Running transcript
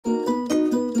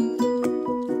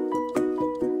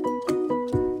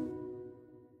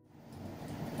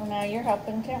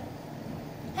helping too.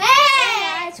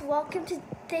 Hey guys, welcome to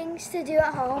Things to Do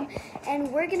at Home,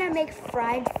 and we're gonna make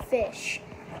fried fish.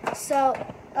 So,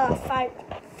 fried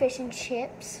fish and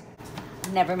chips.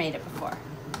 Never made it before,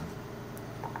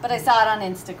 but I saw it on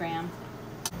Instagram.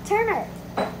 Turn it.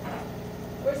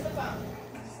 Where's the phone?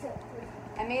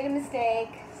 I made a mistake.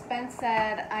 Spence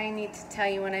said I need to tell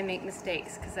you when I make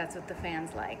mistakes because that's what the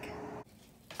fans like.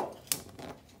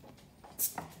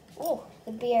 Oh,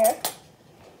 the beer.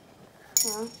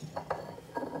 Huh.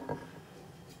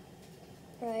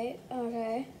 Right,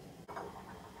 okay.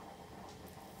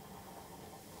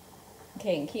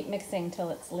 Okay, and keep mixing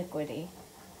till it's liquidy.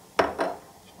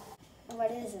 What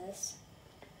is this?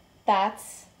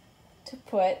 That's to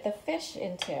put the fish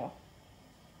into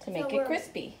to make So it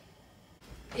crispy.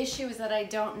 Issue is that I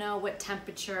don't know what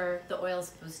temperature the oil is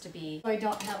supposed to be. I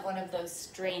don't have one of those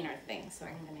strainer things, so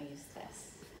I'm gonna use this.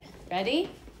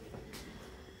 Ready?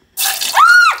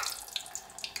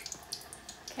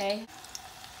 Okay.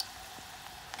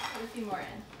 Put a few more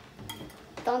in.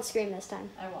 Don't scream this time.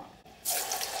 I won't.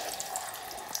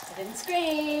 I didn't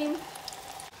scream.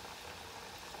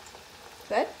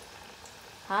 Good?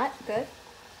 Hot? Good?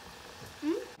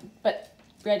 But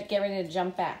get ready to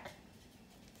jump back.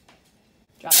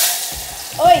 Drop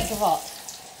it. Oi, Gewalt.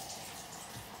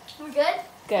 We're good?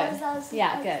 Good.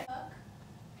 Yeah, good.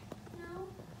 No.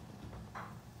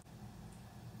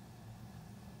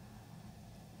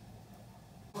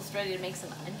 Almost ready to make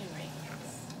some onion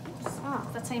rings. Oops. Oh.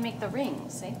 That's how you make the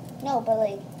rings, see? No, but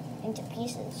like into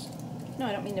pieces. No,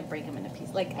 I don't mean to break them into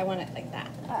pieces. Like, I want it like that.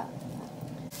 Oh.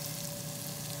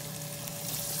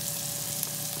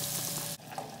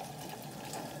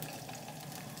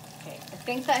 Okay, I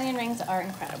think the onion rings are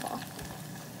incredible.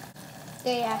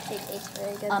 They actually taste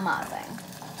very good. Amazing.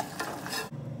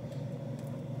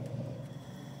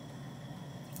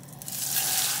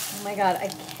 Oh my God, I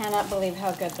cannot believe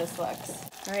how good this looks.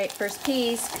 All right, first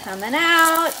piece coming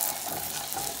out.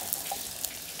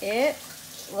 It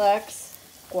looks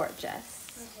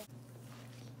gorgeous.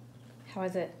 How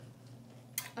is it?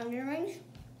 Onion rings?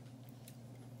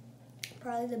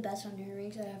 Probably the best onion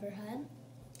rings I ever had.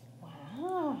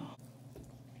 Wow.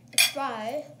 It's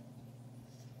fried.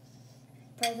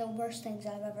 Probably the worst things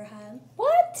I've ever had.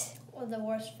 What? Or the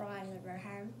worst fries I've ever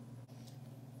had.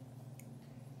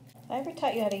 Have I ever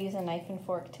taught you how to use a knife and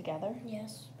fork together?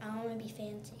 Yes. I don't want to be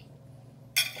fancy.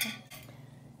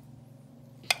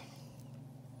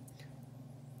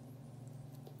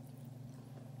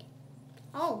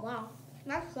 Oh, wow.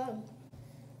 That's good.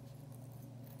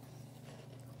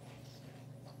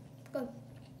 Good.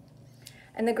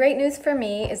 And the great news for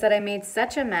me is that I made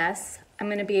such a mess, I'm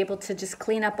gonna be able to just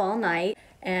clean up all night,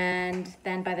 and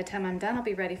then by the time I'm done, I'll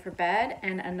be ready for bed,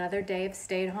 and another day of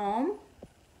stay at home,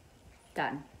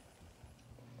 done.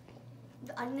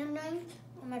 The onion rings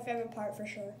are my favorite part for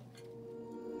sure.